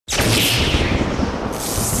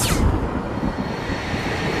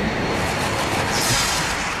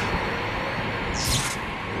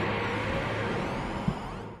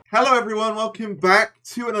Hello everyone, welcome back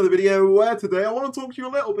to another video where today I want to talk to you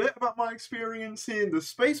a little bit about my experience in the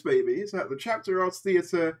Space Babies at the Chapter Arts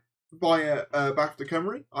Theatre via BAFTA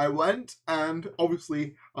Cymru. I went and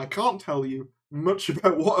obviously I can't tell you much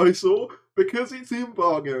about what I saw because it's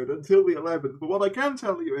embargoed until the 11th, but what I can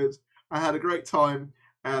tell you is I had a great time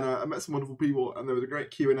and I met some wonderful people and there was a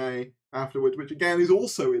great Q&A afterwards, which again is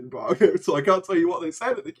also embargoed, so I can't tell you what they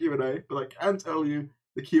said at the Q&A, but I can tell you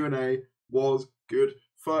the Q&A was good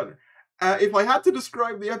fun. If I had to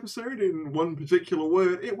describe the episode in one particular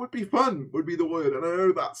word, it would be fun, would be the word. And I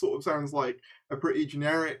know that sort of sounds like a pretty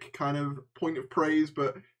generic kind of point of praise,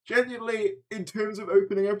 but genuinely, in terms of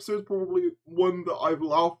opening episodes, probably one that I've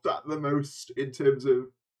laughed at the most in terms of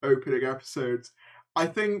opening episodes. I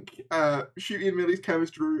think Shooty and Millie's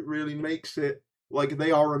chemistry really makes it like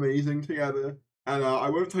they are amazing together. And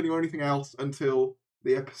I won't tell you anything else until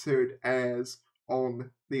the episode airs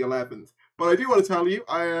on the 11th. But I do want to tell you,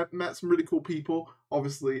 I met some really cool people.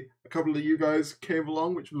 Obviously, a couple of you guys came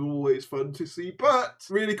along, which was always fun to see. But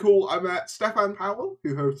really cool, I met Stefan Powell,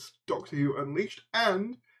 who hosts Doctor Who Unleashed,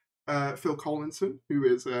 and Phil Collinson, who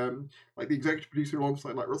is like the executive producer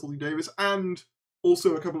alongside like Russell T Davies, and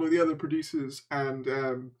also a couple of the other producers,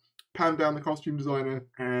 and Pam Down, the costume designer,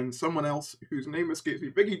 and someone else whose name escapes me,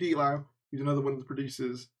 Vicky Delau, who's another one of the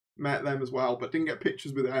producers. Met them as well, but didn't get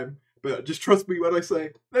pictures with them. But just trust me when I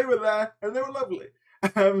say they were there and they were lovely.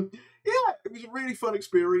 Yeah, it was a really fun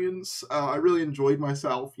experience. I really enjoyed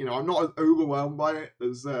myself. You know, I'm not as overwhelmed by it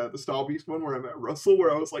as the Star Beast one where I met Russell,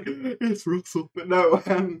 where I was like, it's Russell. But no,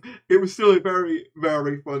 it was still a very,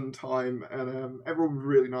 very fun time, and everyone was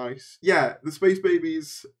really nice. Yeah, the Space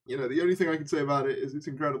Babies, you know, the only thing I can say about it is it's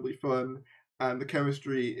incredibly fun, and the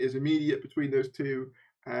chemistry is immediate between those two,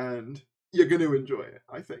 and you're going to enjoy it,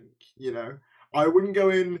 I think, you know. I wouldn't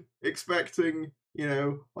go in expecting, you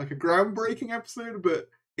know, like a groundbreaking episode, but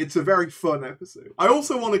it's a very fun episode. I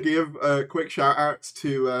also want to give a quick shout out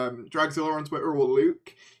to Dragzilla on Twitter, or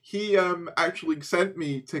Luke. He actually sent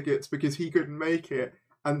me tickets because he couldn't make it.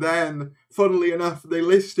 And then, funnily enough, they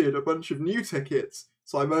listed a bunch of new tickets.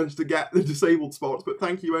 So I managed to get the disabled spots. But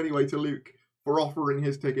thank you anyway to Luke for offering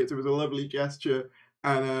his tickets. It was a lovely gesture.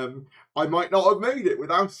 And I might not have made it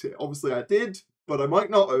without it. Obviously I did, but I might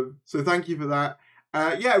not have. So thank you for that.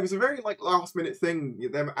 Yeah, it was a very like last minute thing,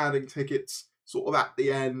 them adding tickets sort of at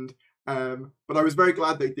the end. But I was very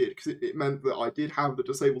glad they did because it meant that I did have the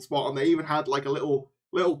disabled spot, and they even had like a little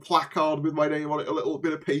placard with my name on it, a little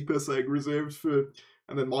bit of paper saying reserved for,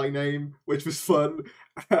 and then my name, which was fun.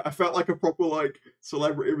 I felt like a proper like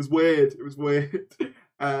celebrity. It was weird. It was weird.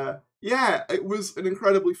 Yeah, it was an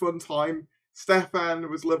incredibly fun time. Stefan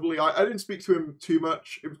was lovely. I didn't speak to him too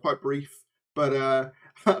much. It was quite brief. But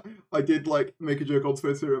I did like make a joke on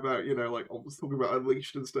Twitter about, you know, like I was talking about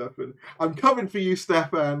Unleashed and stuff, and I'm coming for you,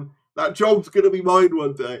 Stefan. That job's gonna be mine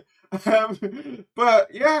one day.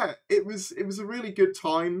 But yeah, it was a really good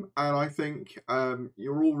time, and I think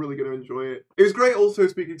you're all really gonna enjoy it. It was great also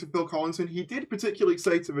speaking to Phil Collinson. He did particularly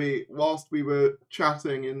say to me whilst we were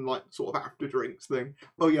chatting in like sort of after drinks thing.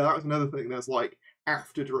 Oh yeah, that was another thing. There's like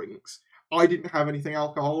after drinks. I didn't have anything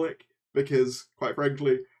alcoholic because, quite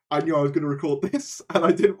frankly, I knew I was going to record this, and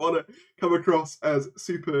I didn't want to come across as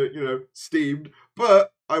super, you know, steamed.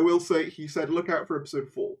 But I will say, he said, look out for episode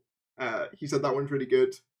 4. He said that one's really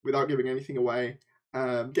good, without giving anything away.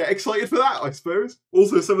 Get excited for that, I suppose.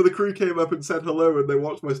 Also, some of the crew came up and said hello, and they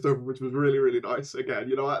watched my stuff, which was really, really nice. Again,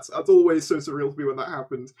 you know, that's always so surreal to me when that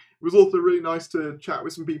happens. It was also really nice to chat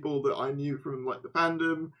with some people that I knew from, like, the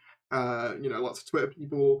fandom. You know, lots of Twitter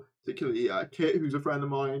people, particularly Kit, who's a friend of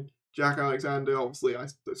mine. Jack Alexander, obviously, I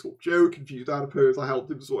sort of Joe, confused adipose, I helped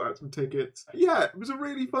him sort out some tickets. Yeah, it was a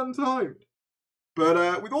really fun time.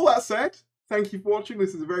 But with all that said, thank you for watching.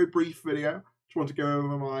 This is a very brief video. Just want to go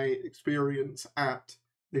over my experience at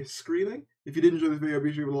this screening. If you did enjoy this video,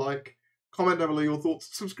 be sure to like, comment down below your thoughts,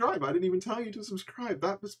 subscribe. I didn't even tell you to subscribe.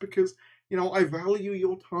 That was because, you know, I value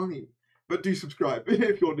your time. But do subscribe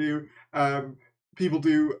if you're new. People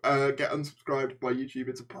do get unsubscribed by YouTube.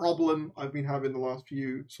 It's a problem I've been having the last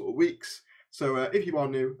few sort of weeks. So if you are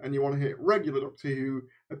new and you want to hear regular Doctor Who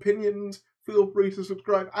opinions, feel free to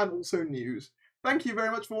subscribe, and also news. Thank you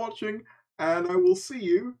very much for watching, and I will see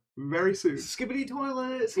you very soon. Skibbity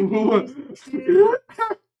toilet!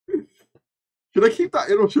 Should I keep that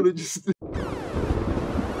in, or should I just...